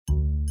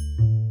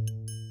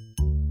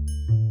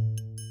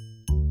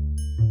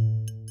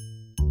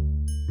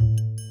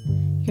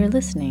You're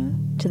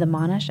listening to the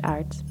Monash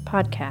Arts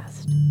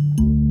Podcast.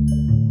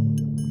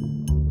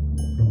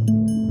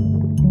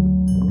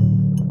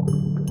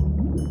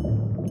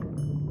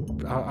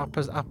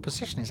 Our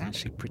position is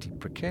actually pretty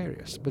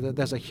precarious. But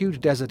there's a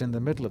huge desert in the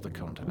middle of the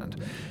continent.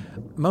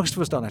 Most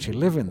of us don't actually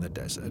live in the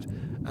desert.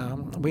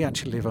 We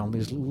actually live on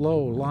these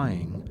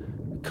low-lying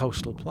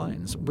coastal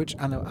plains,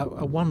 and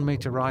a 1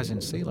 metre rise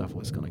in sea level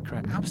is going to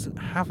create absolute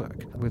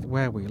havoc with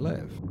where we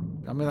live.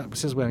 I mean,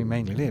 this is where we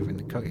mainly live,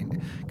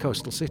 in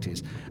coastal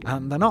cities,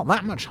 and they're not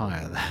that much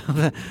higher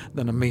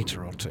than a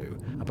metre or two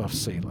above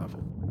sea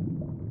level.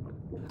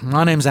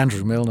 My name's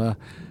Andrew Milner,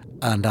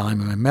 and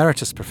I'm an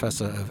Emeritus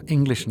Professor of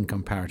English and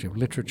Comparative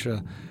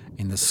Literature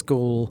in the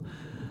School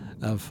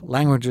of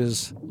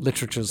Languages,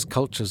 Literatures,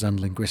 Cultures and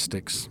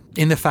Linguistics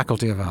in the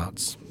Faculty of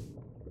Arts.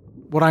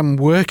 What I'm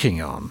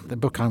working on, the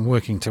book I'm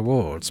working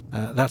towards,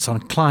 that's on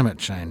climate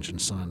change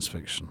and science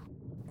fiction.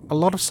 A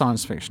lot of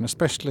science fiction,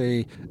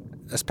 especially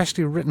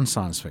written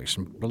science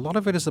fiction, a lot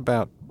of it is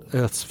about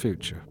Earth's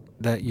future,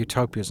 their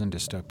utopias and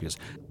dystopias.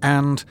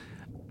 And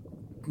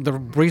the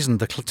reason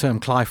the term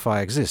cli-fi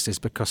exists is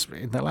because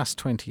in the last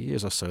 20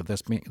 years or so there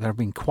have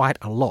been quite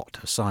a lot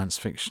of science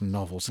fiction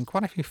novels, and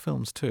quite a few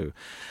films too,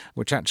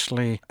 which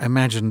actually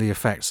imagine the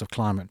effects of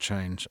climate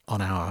change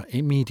on our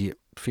immediate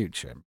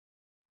future.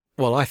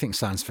 Well, I think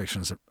science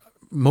fiction is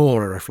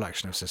more a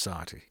reflection of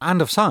society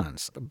and of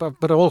science,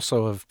 but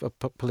also of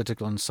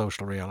political and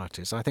social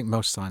realities. I think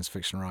most science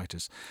fiction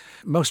writers,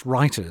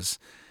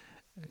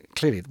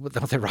 clearly what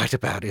they write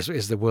about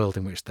is the world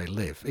in which they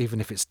live,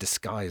 even if it's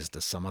disguised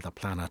as some other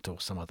planet or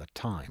some other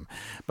time.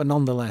 But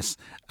nonetheless,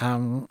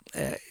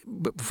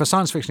 for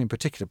science fiction in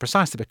particular,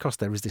 precisely because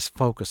there is this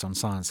focus on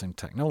science and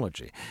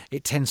technology,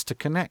 it tends to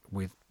connect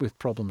with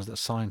problems that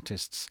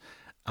scientists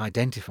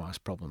identify as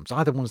problems,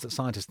 either ones that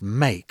scientists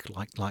make,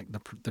 like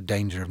the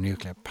danger of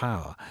nuclear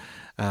power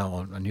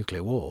or a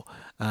nuclear war,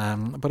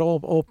 but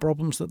all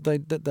problems that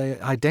they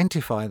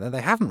identify that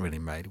they haven't really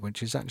made,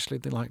 which is actually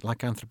like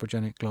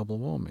anthropogenic global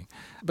warming.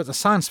 But the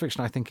science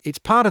fiction, I think, it's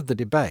part of the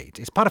debate.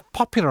 It's part of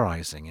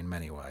popularising, in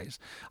many ways,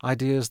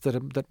 ideas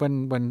that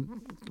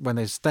when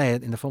they stay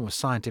in the form of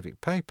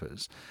scientific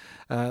papers,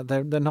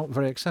 they're not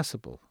very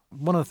accessible.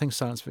 One of the things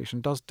science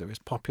fiction does do is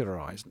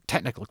popularise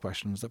technical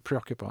questions that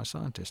preoccupy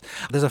scientists.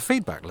 There's a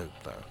feedback loop,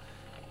 though.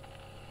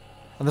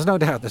 And there's no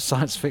doubt that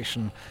science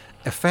fiction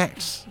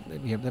affects,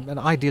 and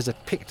ideas are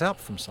picked up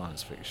from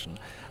science fiction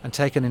and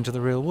taken into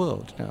the real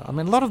world. I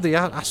mean, a lot of the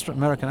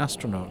American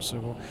astronauts,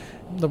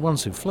 the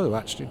ones who flew,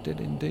 actually did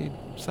indeed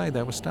say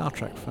they were Star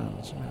Trek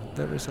fans.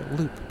 There is a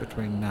loop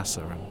between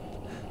NASA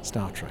and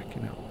Star Trek,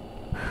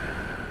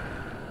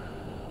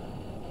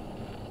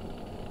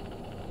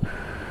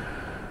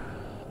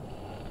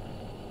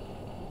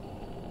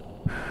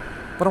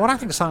 But what I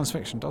think science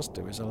fiction does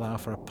do is allow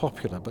for a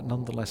popular but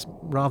nonetheless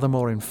rather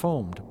more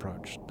informed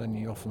approach than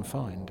you often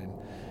find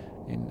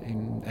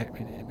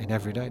in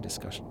everyday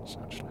discussions,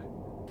 actually.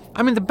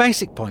 I mean, the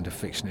basic point of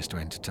fiction is to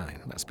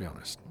entertain, let's be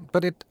honest.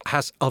 But it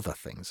has other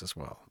things as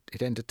well.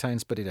 It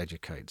entertains, but it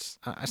educates.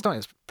 It's not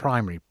its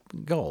primary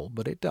goal,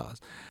 but it does.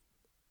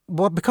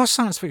 Well, because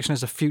science fiction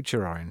is a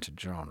future-oriented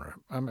genre,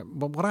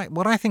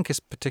 what I think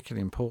is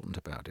particularly important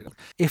about it,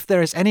 if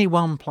there is any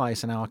one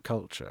place in our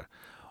culture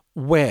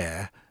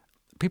where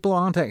people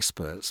aren't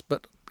experts,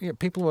 but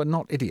people are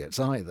not idiots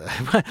either.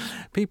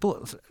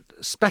 People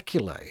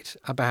speculate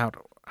about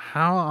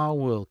how our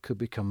world could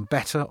become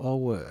better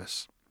or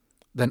worse,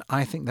 then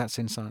I think that's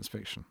in science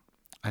fiction.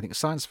 I think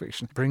science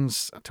fiction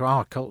brings to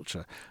our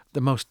culture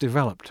the most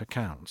developed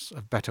accounts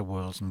of better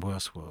worlds and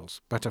worse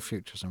worlds, better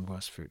futures and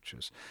worse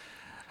futures.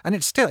 And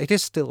it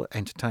is still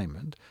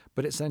entertainment,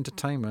 but it's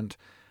entertainment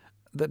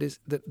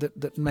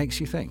that makes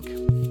you think.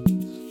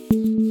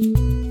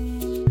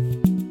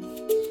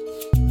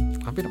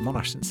 I've been at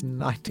Monash since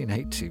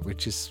 1980,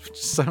 which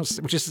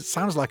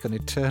sounds like an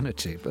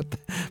eternity,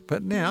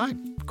 but yeah, I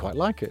quite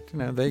like it.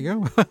 There you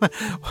go.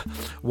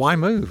 Why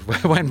move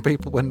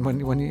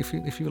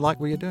if you like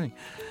what you're doing?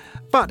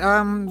 But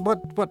how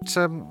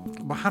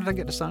did I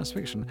get to science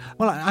fiction?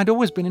 Well, I'd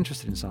always been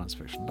interested in science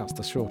fiction. That's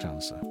the short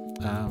answer.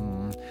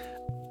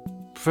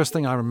 First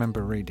thing I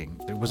remember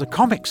reading, there was a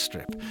comic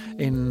strip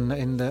in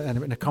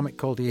a comic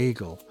called The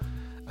Eagle,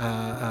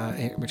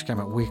 which came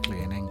out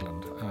weekly in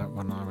England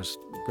when I was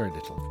very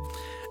little.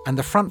 And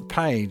the front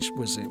page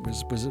was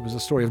a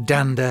story of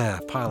Dan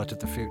Dare, pilot of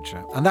the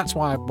future, and that's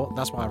why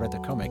I read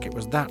the comic. It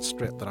was that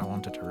strip that I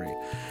wanted to read.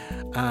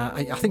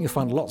 I think you'll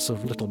find lots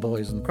of little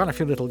boys and quite a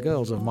few little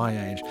girls of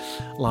my age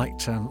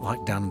liked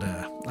Dan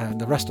Dare.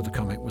 The rest of the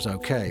comic was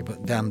okay,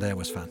 but Dan Dare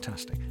was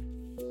fantastic.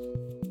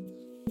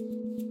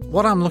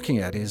 What I'm looking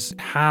at is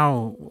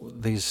how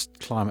these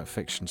climate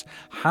fictions,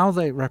 how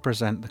they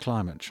represent the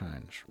climate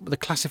change. The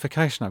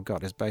classification I've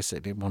got is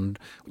basically one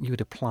you would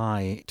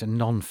apply to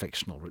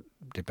non-fictional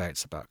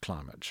debates about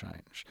climate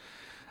change.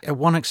 At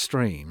one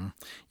extreme,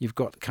 you've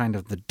got kind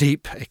of the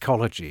deep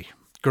ecology,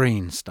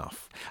 green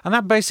stuff. And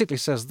that basically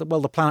says that,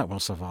 well, the planet will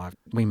survive,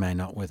 we may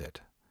not with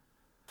it.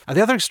 At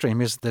the other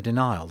extreme is the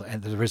denial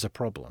that there is a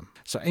problem.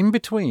 So in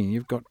between,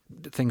 you've got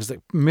things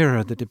that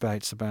mirror the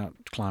debates about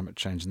climate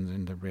change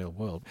in the real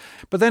world.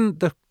 But then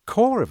the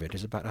core of it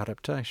is about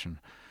adaptation,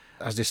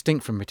 as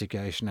distinct from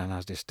mitigation and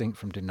as distinct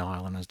from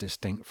denial and as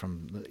distinct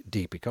from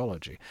deep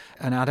ecology.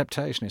 And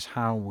adaptation is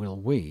how will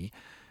we,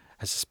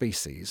 as a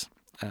species,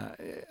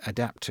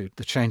 adapt to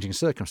the changing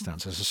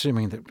circumstances,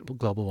 assuming that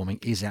global warming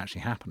is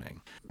actually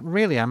happening.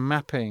 Really, I'm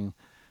mapping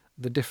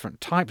the different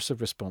types of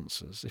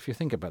responses. If you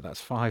think about that, that's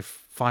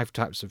five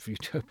types of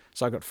utopia.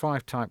 So I've got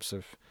 5 types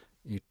of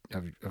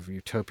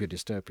utopia,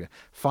 dystopia,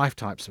 5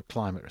 types of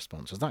climate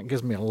responses. That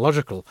gives me a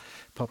logical,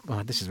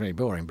 this is very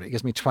boring, but it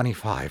gives me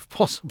 25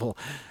 possible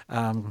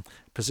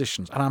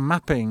positions. And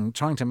I'm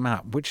trying to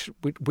map which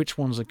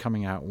ones are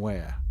coming out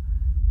where.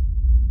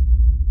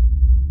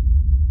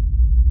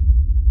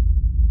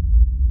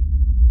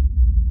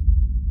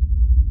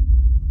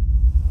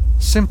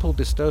 Simple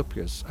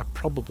dystopias are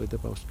probably the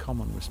most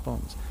common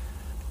response.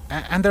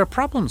 And there are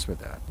problems with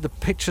that. The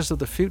pictures of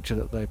the future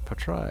that they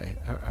portray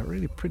are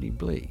really pretty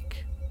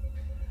bleak.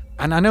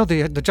 And I know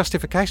the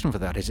justification for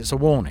that is it's a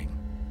warning.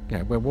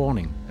 We're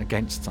warning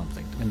against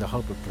something in the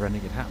hope of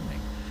preventing it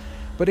happening.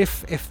 But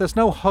if there's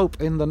no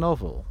hope in the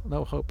novel,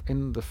 no hope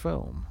in the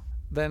film,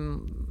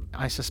 then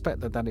I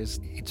suspect that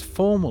it's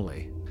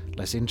formally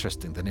less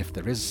interesting than if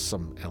there is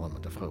some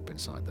element of hope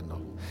inside the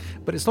novel.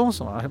 But it's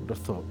also, I would have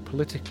thought,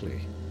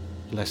 politically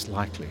less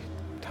likely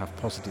to have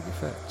positive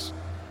effects.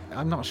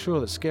 I'm not sure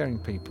that scaring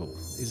people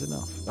is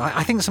enough.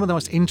 I think some of the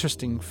most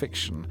interesting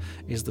fiction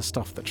is the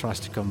stuff that tries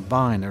to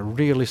combine a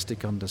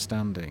realistic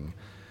understanding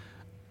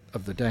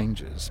of the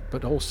dangers,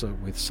 but also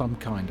with some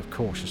kind of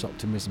cautious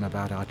optimism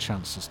about our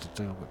chances to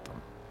deal with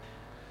them.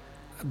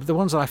 The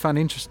ones that I find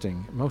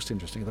most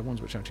interesting, are the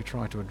ones which actually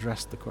try to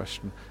address the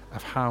question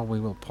of how we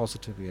will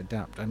positively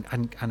adapt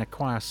and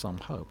acquire some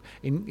hope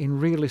in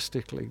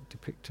realistically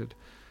depicted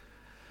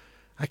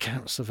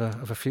accounts of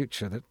a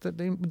future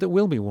that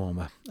will be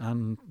warmer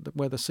and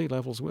where the sea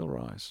levels will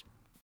rise.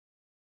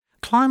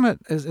 Climate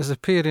has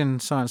appeared in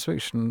science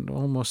fiction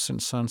almost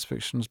since science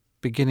fiction's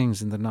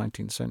beginnings in the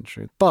 19th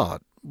century.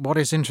 But what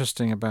is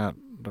interesting about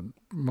the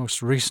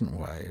most recent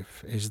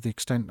wave is the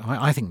extent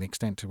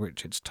to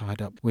which it's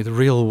tied up with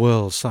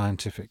real-world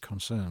scientific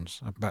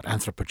concerns about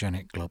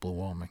anthropogenic global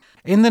warming.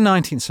 In the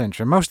 19th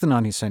century, most of the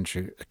 19th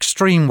century,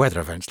 extreme weather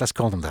events, let's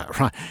call them that,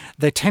 right?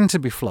 They tend to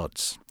be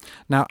floods.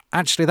 Now,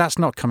 actually, that's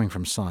not coming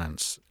from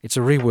science. It's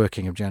a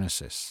reworking of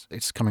Genesis.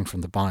 It's coming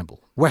from the Bible.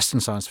 Western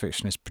science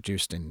fiction is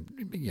produced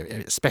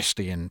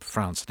especially in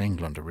France and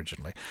England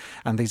originally,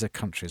 and these are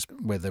countries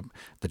where the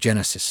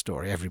Genesis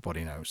story,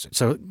 everybody knows it.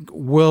 So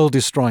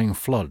world-destroying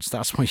floods,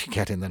 that's what you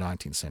get in the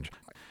 19th century.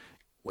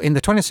 In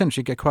the 20th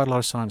century, you get quite a lot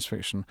of science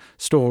fiction,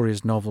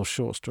 stories, novels,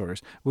 short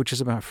stories, which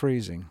is about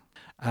freezing,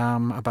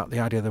 about the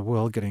idea of the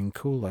world getting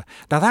cooler.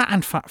 Now that,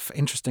 in fact,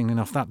 interestingly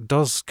enough, that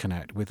does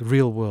connect with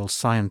real-world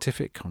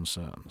scientific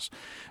concerns,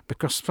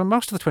 because for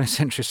most of the 20th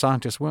century,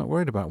 scientists weren't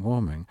worried about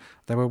warming.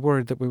 They were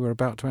worried that we were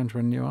about to enter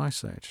a new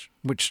ice age,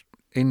 which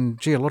in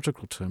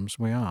geological terms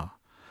we are.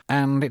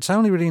 And it's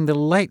only really in the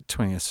late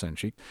 20th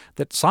century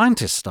that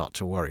scientists start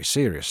to worry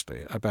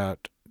seriously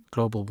about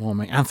global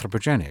warming,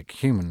 anthropogenic,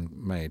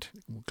 human-made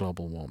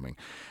global warming,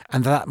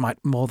 and that might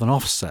more than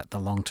offset the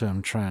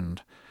long-term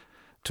trend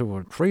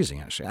toward freezing,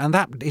 actually. And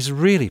that is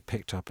really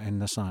picked up in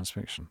the science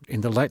fiction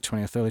in the late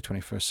 20th, early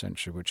 21st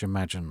century, which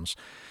imagines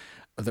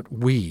that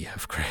we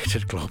have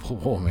created global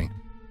warming.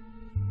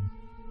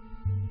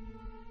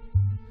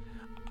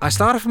 I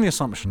started from the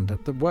assumption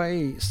that the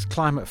way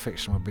climate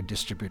fiction would be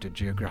distributed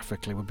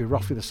geographically would be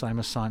roughly the same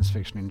as science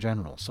fiction in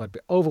general. So it'd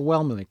be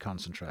overwhelmingly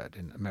concentrated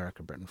in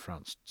America, Britain,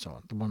 France, so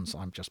on, the ones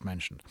I've just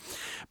mentioned.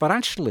 But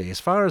actually, as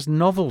far as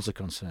novels are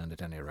concerned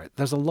at any rate,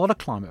 there's a lot of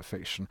climate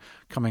fiction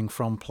coming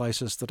from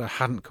places that I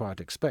hadn't quite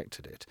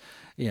expected it,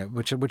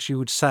 which you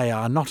would say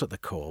are not at the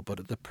core, but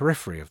at the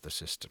periphery of the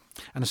system.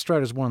 And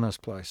Australia's one of those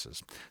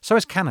places. So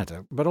is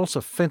Canada, but also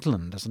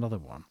Finland is another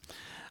one.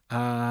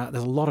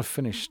 There's a lot of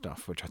Finnish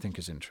stuff, which I think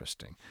is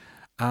interesting.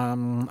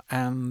 And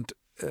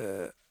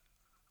there's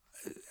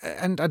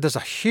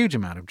a huge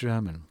amount of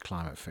German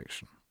climate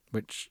fiction,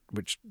 which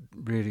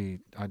really,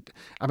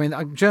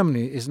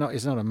 Germany is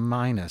not a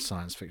minor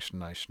science fiction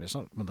nation. It's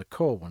not one of the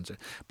core ones,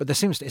 but it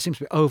seems to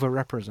be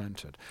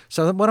overrepresented.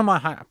 So one of my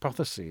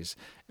hypotheses,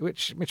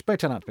 which may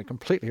turn out to be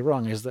completely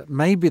wrong, is that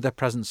maybe the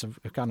presence of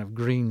kind of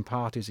green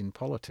parties in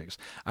politics,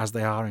 as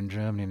they are in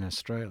Germany and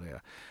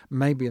Australia,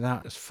 maybe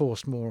that has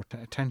forced more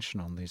attention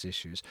on these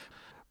issues.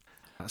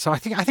 So I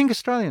think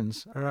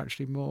Australians are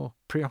actually more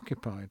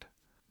preoccupied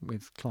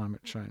with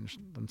climate change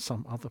than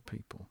some other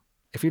people.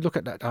 If you look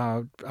at that,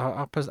 our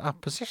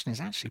position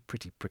is actually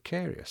pretty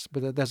precarious.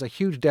 But there's a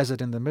huge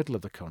desert in the middle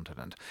of the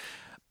continent.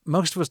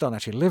 Most of us don't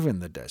actually live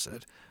in the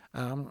desert.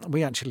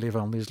 We actually live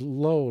on these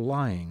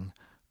low-lying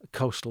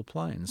coastal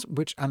plains,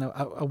 and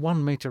a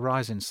 1 metre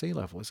rise in sea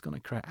level is going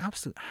to create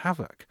absolute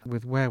havoc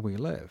with where we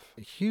live.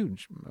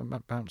 Huge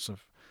amounts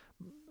of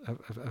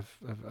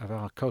of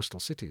our coastal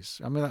cities.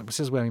 I mean, this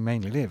is where we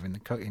mainly live, in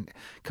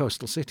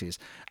coastal cities,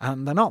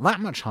 and they're not that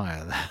much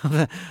higher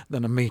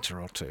than a metre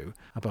or two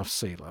above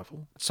sea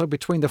level. So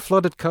between the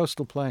flooded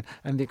coastal plain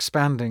and the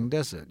expanding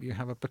desert, you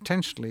have a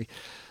potentially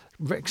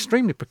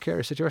extremely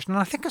precarious situation.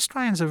 And I think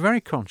Australians are very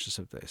conscious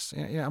of this.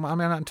 I mean,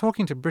 I'm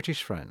talking to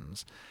British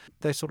friends.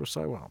 They sort of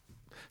say, well,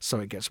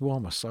 so it gets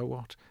warmer, so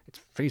what? It's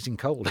freezing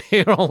cold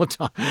here all the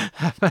time.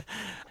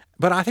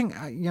 But I think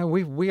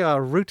we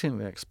are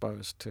routinely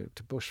exposed to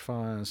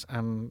bushfires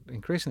and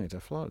increasingly to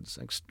floods.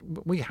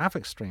 We have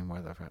extreme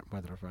weather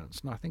events,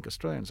 and I think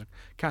Australians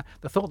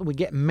the thought that we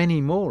get many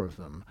more of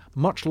them,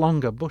 much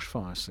longer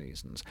bushfire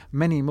seasons,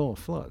 many more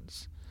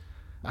floods.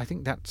 I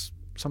think that's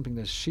something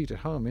that's sheeted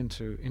home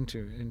into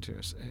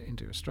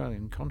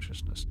Australian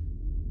consciousness.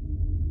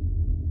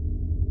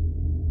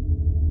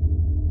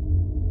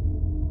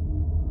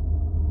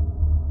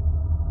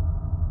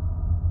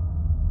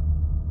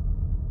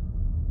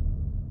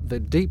 The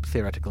deep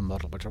theoretical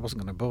model, which I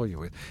wasn't going to bore you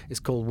with, is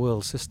called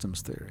world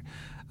systems theory.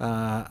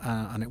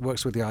 And it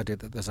works with the idea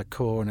that there's a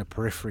core and a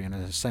periphery and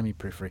a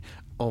semi-periphery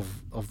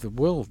of the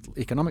world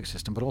economic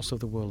system, but also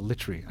the world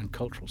literary and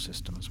cultural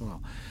system as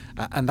well.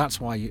 And that's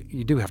why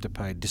you do have to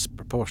pay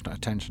disproportionate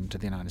attention to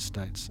the United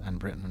States and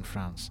Britain and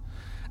France.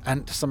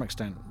 And to some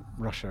extent,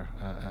 Russia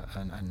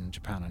and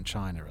Japan and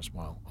China as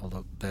well,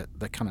 although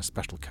they're kind of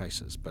special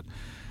cases. But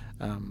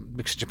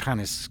because Japan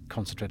is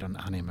concentrated on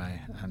anime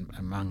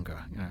and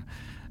manga,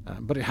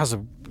 but it has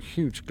a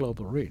huge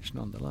global reach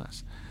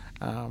nonetheless.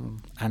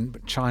 And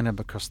China,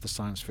 because the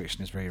science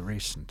fiction is very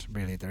recent,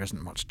 really there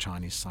isn't much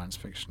Chinese science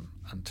fiction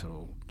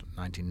until the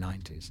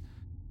 1990s.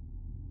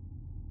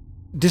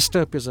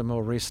 Dystopias are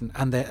more recent,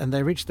 and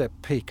they reached their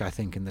peak, I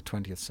think, in the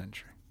 20th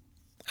century.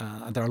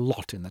 And there are a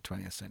lot in the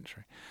 20th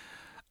century.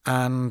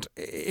 And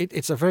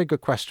it's a very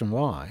good question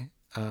why.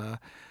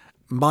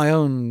 My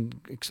own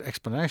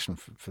explanation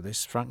for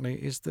this, frankly,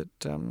 is that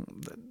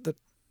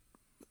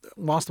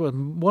whilst there was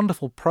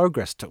wonderful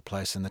progress took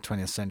place in the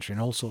 20th century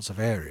in all sorts of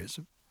areas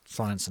of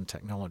science and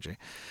technology,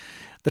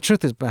 the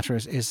truth of the matter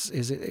is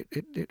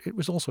it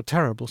was also a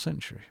terrible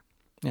century.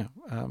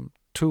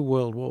 2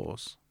 world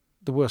wars,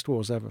 the worst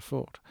wars ever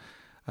fought.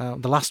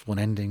 The last one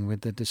ending with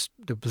the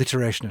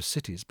obliteration of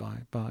cities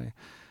by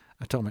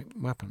atomic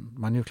weapons,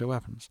 by nuclear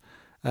weapons.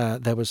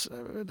 There was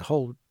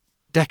whole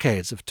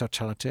decades of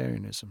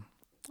totalitarianism,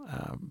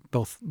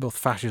 both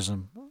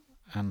fascism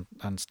and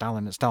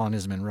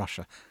Stalinism in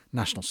Russia,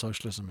 National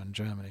Socialism in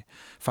Germany,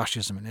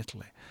 fascism in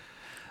Italy,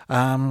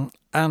 and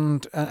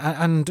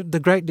the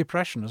Great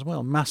Depression as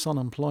well, mass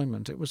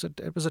unemployment. It was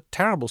a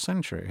terrible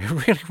century. It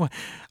really,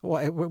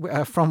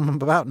 from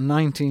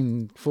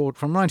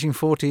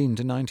 1914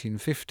 to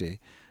 1950.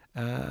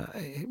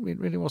 It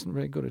really wasn't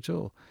very good at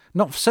all.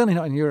 Certainly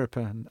not in Europe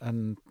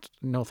and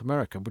North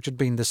America, which had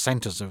been the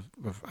centres of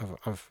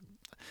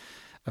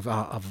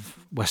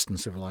Western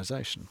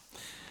civilization,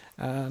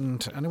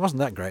 and it wasn't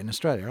that great in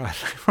Australia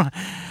either.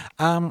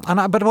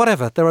 But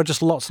whatever, there are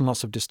just lots and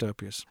lots of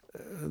dystopias.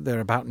 They're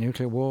about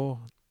nuclear war,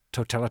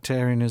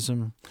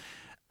 totalitarianism,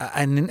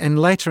 and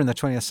later in the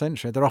 20th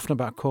century, they're often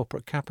about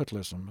corporate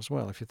capitalism as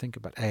well. If you think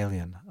about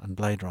Alien and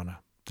Blade Runner,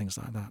 things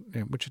like that,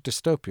 which are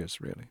dystopias,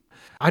 really.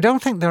 I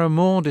don't think there are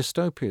more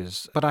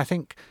dystopias, but I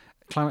think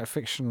climate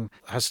fiction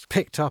has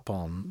picked up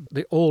on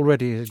the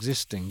already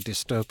existing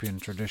dystopian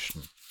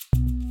tradition.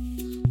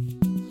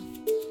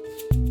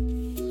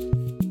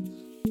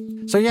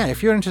 So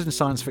if you're interested in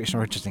science fiction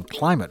or interested in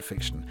climate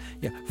fiction,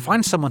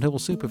 find someone who will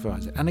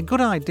supervise it. And a good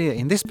idea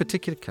in this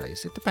particular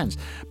case, it depends,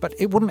 but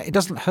it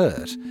doesn't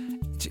hurt.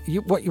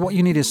 What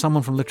you need is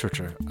someone from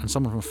literature and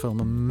someone from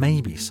film and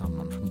maybe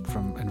someone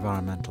from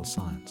environmental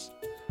science.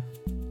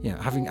 You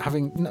don't have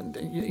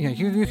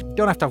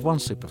to have one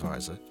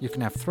supervisor. You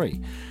can have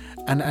 3,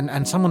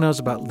 and someone knows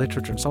about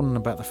literature and someone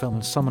about the film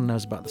and someone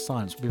knows about the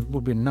science.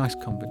 Would be a nice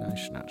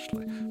combination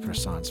actually for a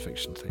science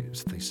fiction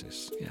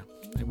thesis. Yeah,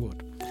 it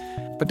would.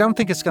 But don't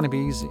think it's going to be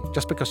easy.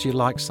 Just because you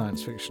like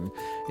science fiction,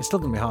 it's still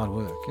going to be hard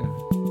work.